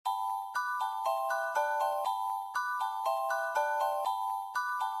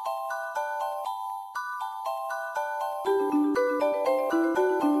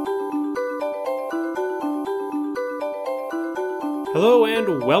Hello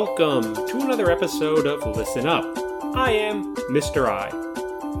and welcome to another episode of Listen Up. I am Mr. I.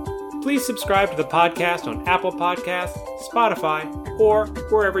 Please subscribe to the podcast on Apple Podcasts, Spotify, or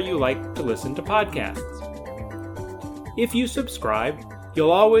wherever you like to listen to podcasts. If you subscribe,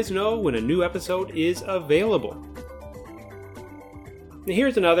 you'll always know when a new episode is available. Now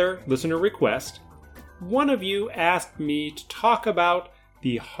here's another listener request. One of you asked me to talk about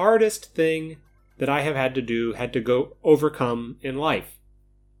the hardest thing that I have had to go overcome in life.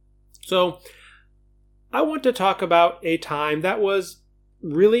 So, I want to talk about a time that was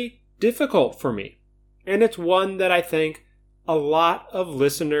really difficult for me. And it's one that I think a lot of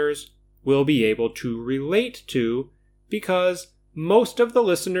listeners will be able to relate to because most of you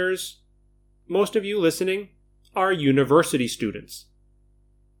listening, are university students.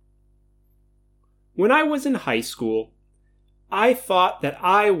 When I was in high school, I thought that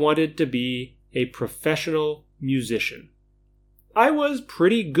I wanted to be a professional musician. I was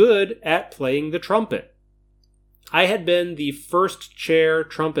pretty good at playing the trumpet. I had been the first chair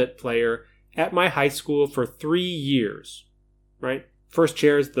trumpet player at my high school for 3 years, right? First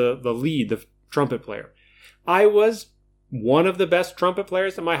chair is the lead, the trumpet player. I was one of the best trumpet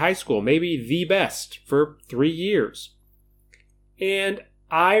players at my high school, maybe the best for 3 years. And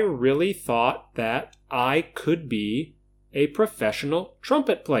I really thought that I could be a professional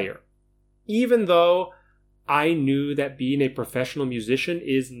trumpet player. Even though I knew that being a professional musician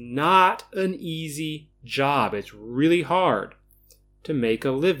is not an easy job. It's really hard to make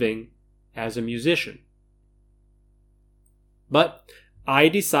a living as a musician. But I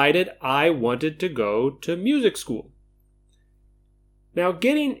decided I wanted to go to music school. Now,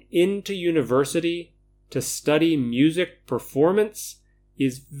 getting into university to study music performance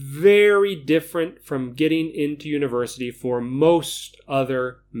is very different from getting into university for most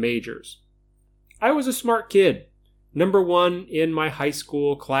other majors. I was a smart kid, number 1 in my high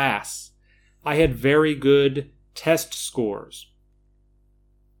school class. I had very good test scores.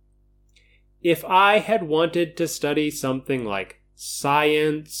 If I had wanted to study something like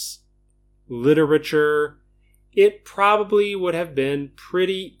science, literature, it probably would have been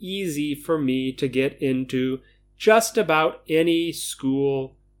pretty easy for me to get into just about any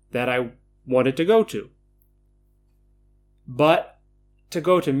school that I wanted to go to. But to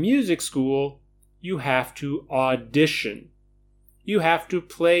go to music school, you have to audition. You have to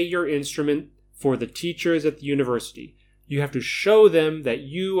play your instrument for the teachers at the university. You have to show them that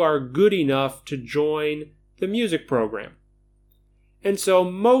you are good enough to join the music program. And so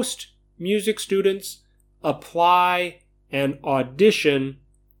most music students apply and audition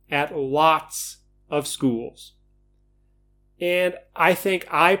at lots of schools. And I think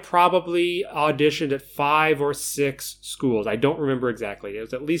I probably auditioned at 5 or 6 schools. I don't remember exactly. It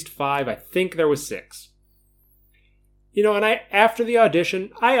was at least 5. I think there was 6. And after the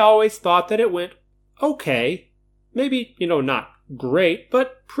audition, I always thought that it went okay. Maybe, not great,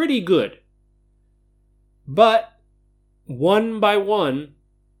 but pretty good. But one by one,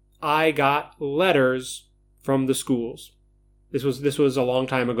 I got letters from the schools. This was a long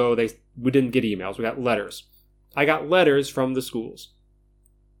time ago. We didn't get emails. We got letters. I got letters from the schools.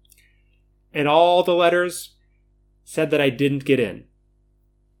 And all the letters said that I didn't get in.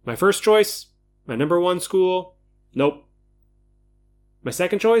 My first choice, my number 1 school, nope. My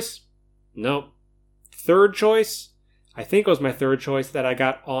second choice, nope. Third choice, I think it was my third choice that I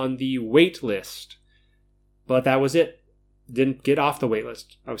got on the wait list. But that was it. Didn't get off the wait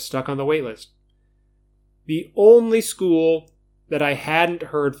list. I was stuck on the wait list. The only school that I hadn't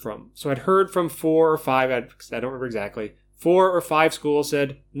heard from. So I'd heard from 4 or 5, I don't remember exactly. 4 or 5 schools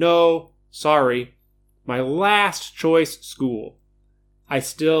said, no, sorry. My last choice school, I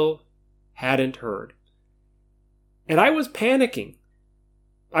still hadn't heard. And I was panicking.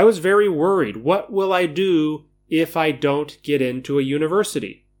 I was very worried. What will I do if I don't get into a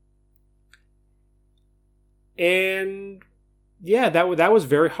university? And yeah, that was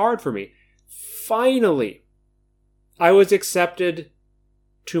very hard for me. Finally, I was accepted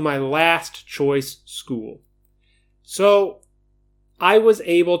to my last choice school. So I was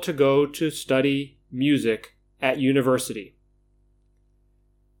able to go to study music at university.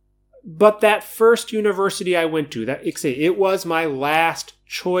 But that first university I went to, it was my last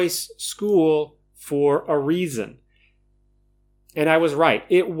choice school for a reason. And I was right.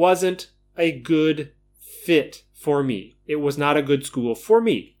 It wasn't a good fit for me. It was not a good school for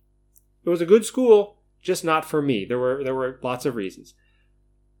me. It was a good school, just not for me. There were lots of reasons.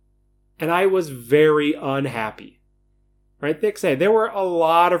 And I was very unhappy. Right? There were a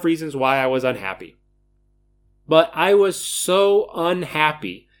lot of reasons why I was unhappy. But I was so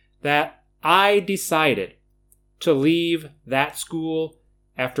unhappy that I decided to leave that school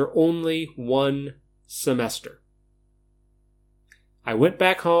after only one semester. I went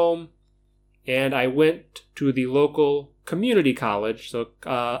back home and I went to the local community college. So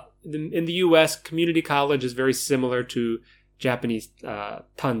in the US, community college is very similar to Japanese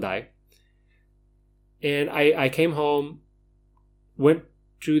Tandai. And I came home, went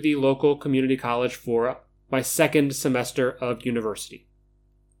to the local community college for my second semester of university.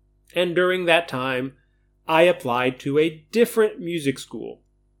 And during that time, I applied to a different music school.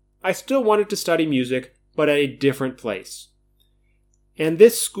 I still wanted to study music, but at a different place. And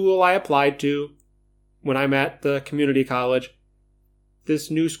this school I applied to when I'm at the community college,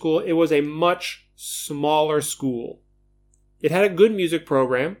 this new school, it was a much smaller school. It had a good music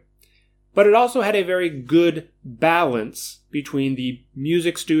program, but it also had a very good balance between the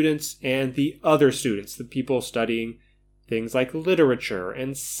music students and the other students, the people studying things like literature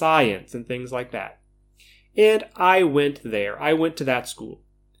and science and things like that. And I went there. I went to that school.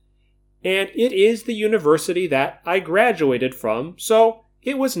 And it is the university that I graduated from, so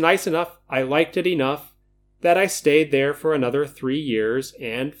it was nice enough, I liked it enough, that I stayed there for another 3 years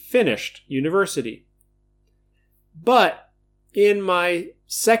and finished university. But in my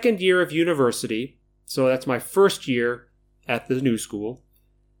second year of university, so that's my first year at the new school,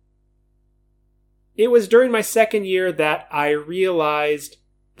 it was during my second year that I realized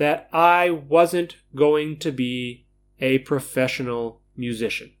that I wasn't going to be a professional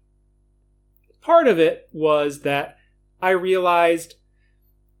musician. Part of it was that I realized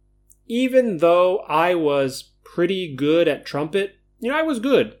even though I was pretty good at trumpet, I was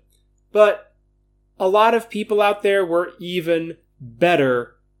good, but a lot of people out there were even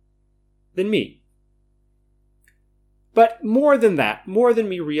better than me. But more than that, more than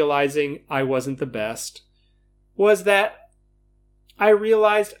me realizing I wasn't the best, was that I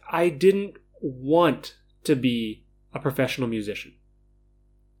realized I didn't want to be a professional musician.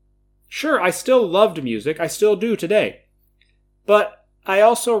 Sure, I still loved music, I still do today. But I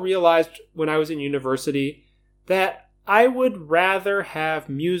also realized when I was in university that I would rather have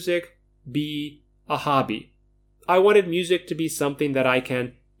music be a hobby. I wanted music to be something that I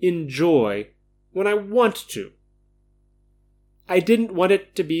can enjoy when I want to. I didn't want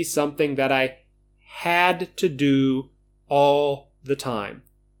it to be something that I had to do all the time.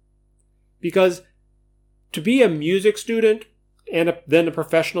 Because to be a music student and then a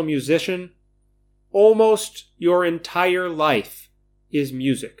professional musician, almost your entire life is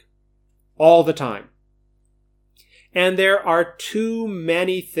music. All the time. And there are too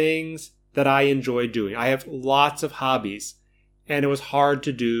many things that I enjoy doing. I have lots of hobbies, and it was hard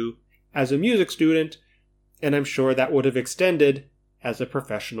to do as a music student, and I'm sure that would have extended as a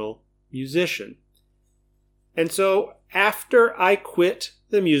professional musician. And so after I quit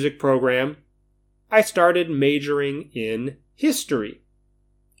the music program, I started majoring in history.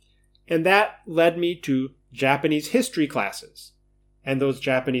 And that led me to Japanese history classes. And those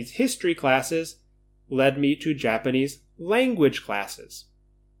Japanese history classes led me to Japanese language classes.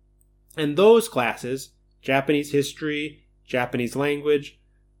 And those classes, Japanese history, Japanese language,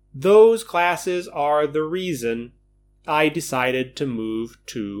 those classes are the reason I decided to move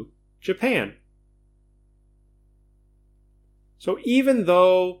to Japan. So even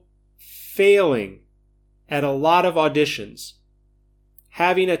though failing at a lot of auditions,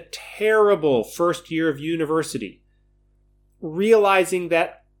 having a terrible first year of university, realizing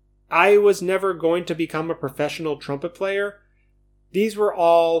that I was never going to become a professional trumpet player, these were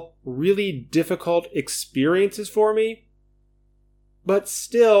all really difficult experiences for me, but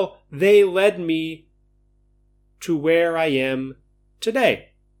still they led me to where I am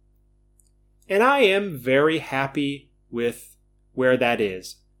today. And I am very happy with where that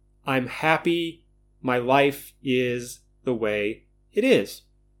is. I'm happy my life is the way it is.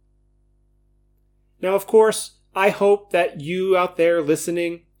 Now, of course, I hope that you out there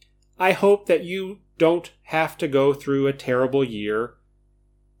listening, I hope that you don't have to go through a terrible year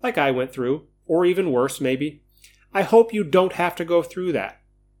like I went through, or even worse maybe. I hope you don't have to go through that.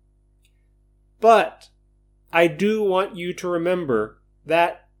 But I do want you to remember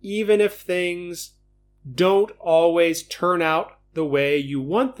that even if things don't always turn out the way you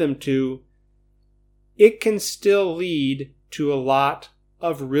want them to, it can still lead to a lot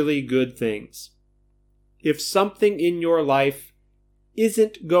of really good things. If something in your life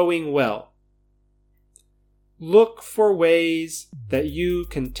isn't going well, look for ways that you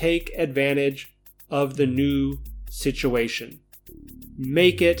can take advantage of the new situation.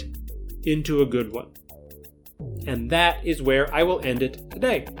 Make it into a good one. And that is where I will end it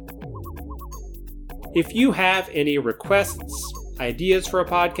today. If you have any requests, ideas for a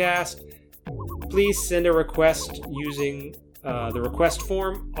podcast, please send a request using the request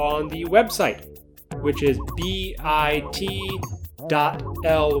form on the website, which is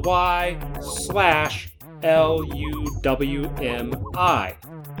bit.ly/LUWMI.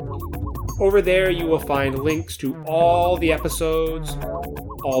 Over there, you will find links to all the episodes,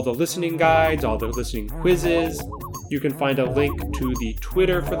 all the listening guides, all the listening quizzes. You can find a link to the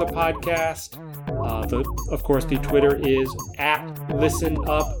Twitter for the podcast. Of course, the Twitter is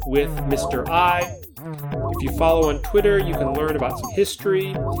 @ListenUpWithMrI. If you follow on Twitter, you can learn about some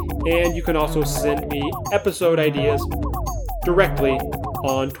history, and you can also send me episode ideas directly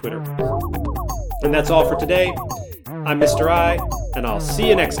on Twitter. And that's all for today. I'm Mr. I, and I'll see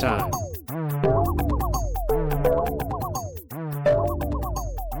you next time.